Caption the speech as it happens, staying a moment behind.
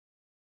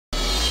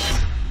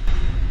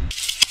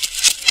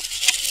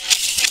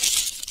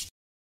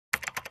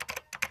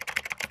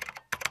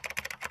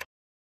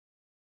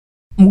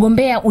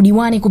Mgombea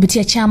udiwani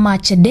kupitia chama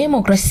cha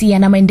Demokrasia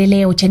na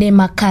Maendeleo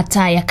Chadema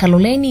kata ya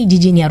Kaloleni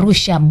jijini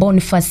Arusha,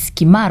 Boniface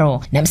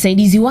Kimaro na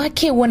msaidizi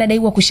wake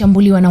wanadaiwa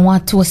kushambuliwa na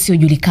watu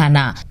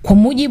wasiojulikana. Kwa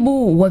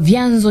mujibu wa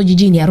vyanzo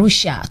jijini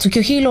Arusha,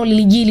 tukio hilo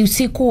lilijiri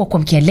usiku wa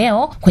kuamkia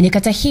leo kwenye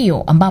kata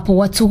hiyo, ambapo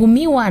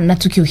watuhumiwa na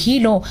tukio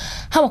hilo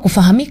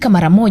hawakufahamika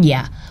mara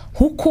moja,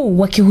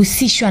 huku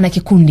wakihusishwa na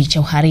kikundi cha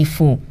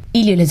uhalifu.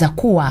 Ilieleza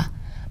kuwa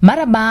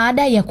mara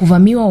baada ya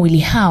kuvamiwa, wawili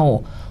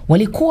hao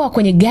walikuwa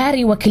kwenye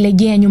gari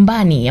wakirejea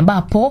nyumbani,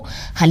 ambapo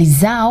hali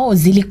zao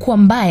zilikuwa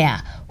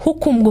mbaya,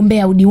 huku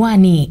mgombea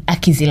udiwani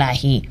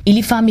akizilahi.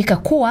 Ilifahamika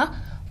kuwa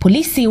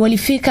polisi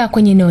walifika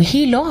kwenye eneo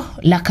hilo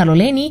la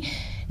Kaloleni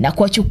na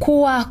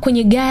kuwachukua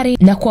kwenye gari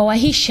na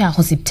kuwawahisha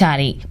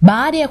hospitali.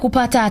 Baada ya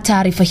kupata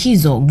taarifa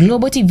hizo,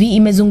 Global TV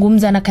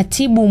imezungumza na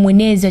katibu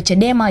mwenezi wa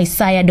Chadema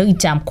Isaya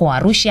Doita mkoa wa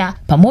Arusha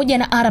pamoja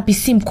na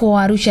RPC mkoa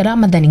wa Arusha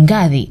Ramadhan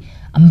Ng'azi,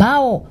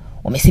 ambao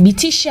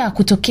wamethibitisha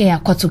kutokea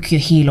kwa tukio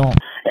hilo.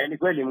 Ni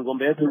kweli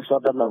mgombea wetu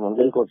sasa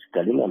tunavyoongea yuko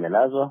hospitalini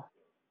amelazwa.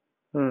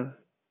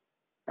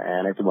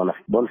 Anaitwa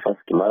Boniface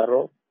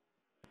Kimaro.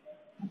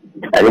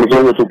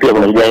 Alimjua tukio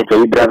kuna kijana anaitwa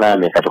Ibra na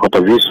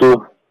amekatwa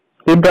visu.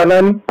 Ibra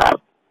nani?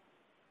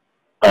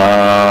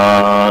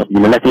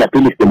 Jina lake la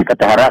pili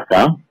sijakata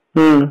haraka.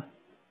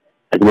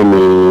 Lakini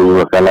ni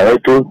wakala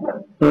wetu.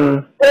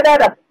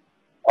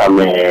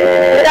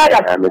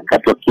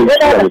 Amekatwa kisu,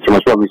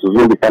 amechomwa visu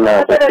vingi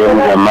sana kwa sehemu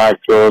za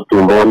macho,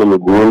 tumboni,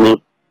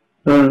 miguuni.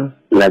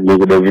 Na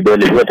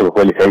vidole vyote kwa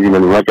kweli saizi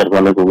nimemwacha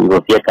tunaanza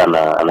kuzofyeka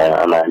na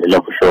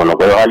anaendelea kushona.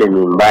 Kwa hiyo hali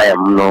ni mbaya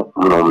mno.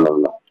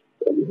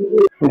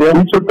 Ndio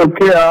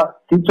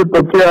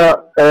kilichotokea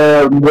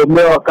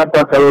mgombea wa kata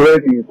ya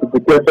Kaloleni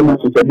kupitia chama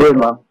cha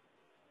Chadema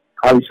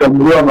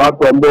alishambuliwa na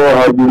watu ambao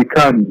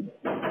hawajulikani,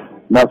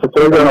 na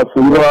sasa hivi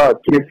anafunguliwa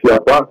kesi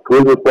hapa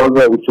tuweze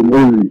kuanza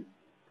uchunguzi.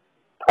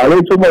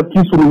 Aliyechomwa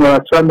kisu ni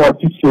mwanachama wa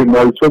CCM,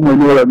 alichomwa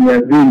eneo la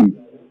Mianzini.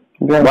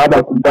 Baada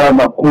ya kumbana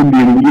makundi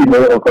mengine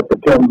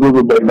wakatokea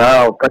mzozo baina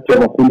yao kati ya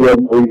makundi ya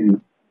hivi.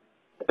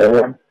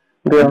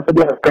 Ndio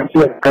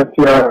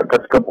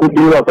katika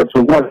kundi hilo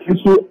akachomwa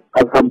kisu,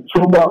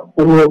 akamchoma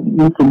huyo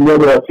mtu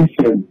mmoja wa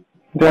CCM.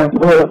 Ndio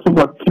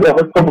anasema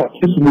kama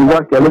kisu ni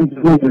wake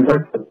alimjua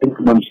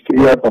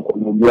tunamshikilia hapa kwa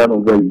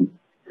mahojiano zaidi.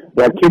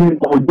 Lakini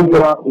kwa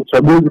ujumla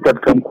uchaguzi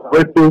katika mkoa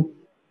wetu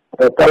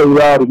pale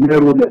ya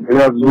Rumeru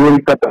unaendelea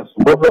vizuri, kata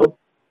Sumboho.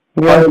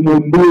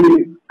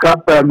 Mbili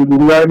kata ya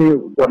Migungani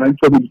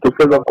wananchi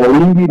wamejitokeza kwa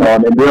wingi na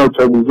wanaendelea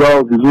uchaguzi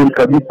wao vizuri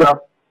kabisa.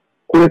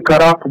 Kule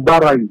Karafu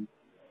Barai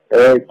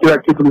kila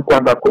kitu ni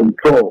under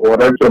control,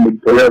 wananchi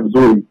wamejitolea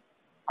vizuri.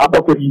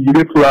 Hapa kwa jiji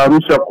letu la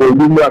Arusha kwa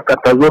ujumla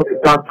kata zote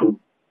tatu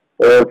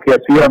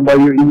kiasi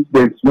ambayo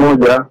incident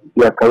moja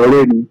ya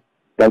Kaloleni,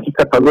 lakini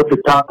kata zote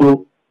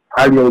tatu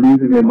hali ya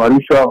ulinzi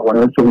imeimarishwa,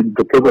 wananchi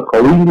wamejitokeza kwa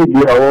wingi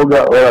bila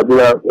woga wala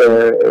bila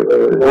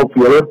hofu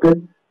yoyote,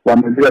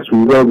 wanaendelea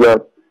shughuli zao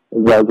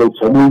za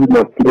uchaguzi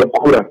na kupiga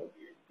kura.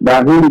 Na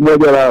hili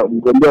moja la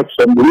mgombea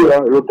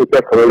kushambuliwa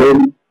iliyotokea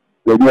Kaloleni,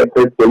 wenyewe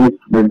polisi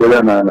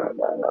tunaendelea na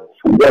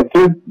kufungia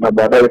kesi na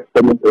baadaye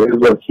kufanya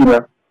upelelezi wa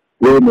kina.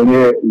 Yeye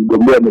mwenyewe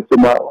mgombea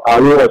amesema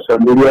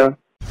aliyowashambulia.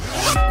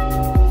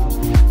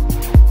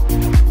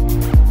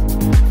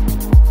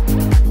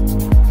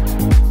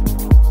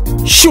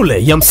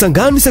 Shule ya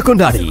Msangani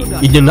Sekondari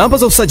yenye namba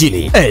za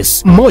usajili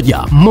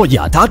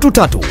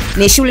S1133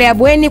 ni shule ya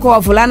bweni kwa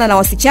wavulana na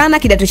wasichana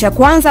kidato cha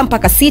kwanza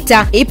mpaka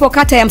 6. Ipo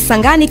kata ya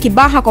Msangani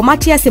Kibaha kwa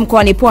Matias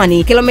mkoani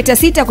Pwani, kilomita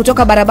 6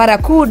 kutoka barabara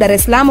kuu Dar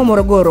es Salaam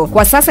Morogoro.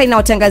 Kwa sasa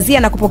inawatangazia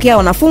na kupokea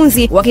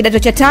wanafunzi wa kidato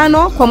cha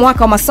 5 kwa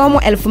mwaka wa masomo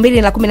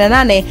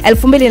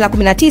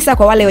 2018-2019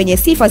 kwa wale wenye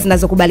sifa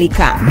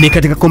zinazokubalika. Ni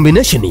katika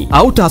combination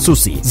au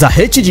taasisi za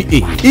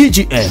HGE,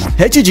 EGN,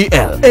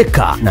 HGL,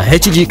 EKA na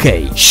HGK.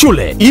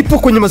 Shule ipo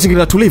kwenye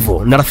mazingira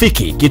tulivu na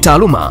rafiki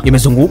kitaaluma,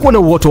 imezungukwa na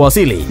uoto wa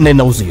asili na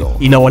ina uzio.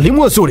 Ina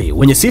walimu wazuri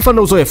wenye sifa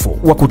na uzoefu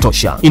wa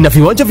kutosha. Ina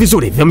viwanja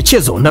vizuri vya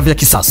michezo na vya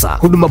kisasa.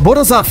 Huduma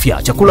bora za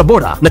afya, chakula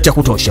bora na cha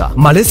kutosha.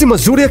 Malezi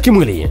mazuri ya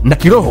kimwili na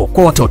kiroho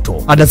kwa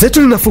watoto. Ada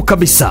zetu ni nafuu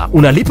kabisa,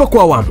 unalipa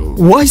kwa awamu.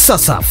 Wahi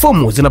sasa,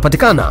 fomu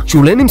zinapatikana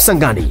shuleni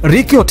Msangani,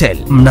 Riki Hotel,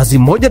 Mnazi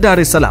Mmoja Dar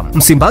es Salaam,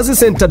 Msimbazi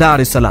Center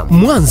Dar es Salaam,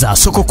 Mwanza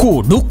soko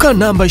kuu duka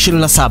namba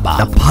 27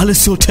 na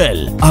Palace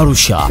Hotel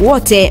Arusha.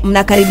 Wote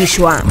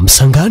mnakaribishwa.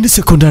 Msangani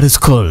Secondary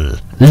School,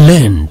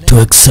 learn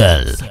to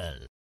excel.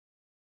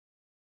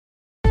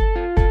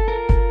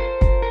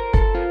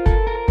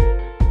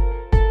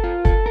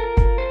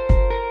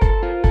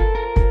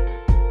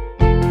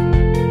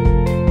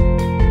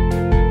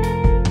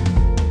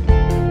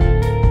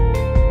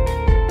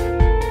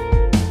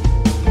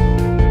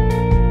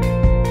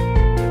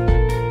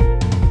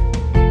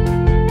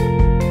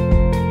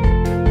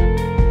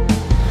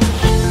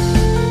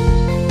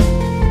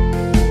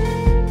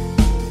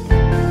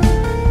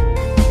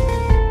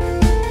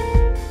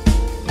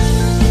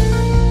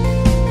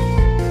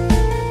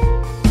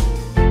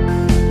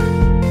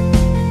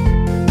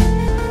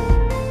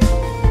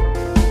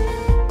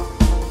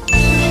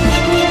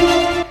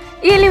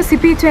 Ili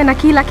usipitwe na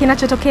kila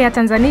kinachotokea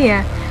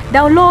Tanzania,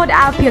 download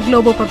app ya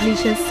Global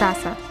Publishers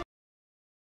sasa.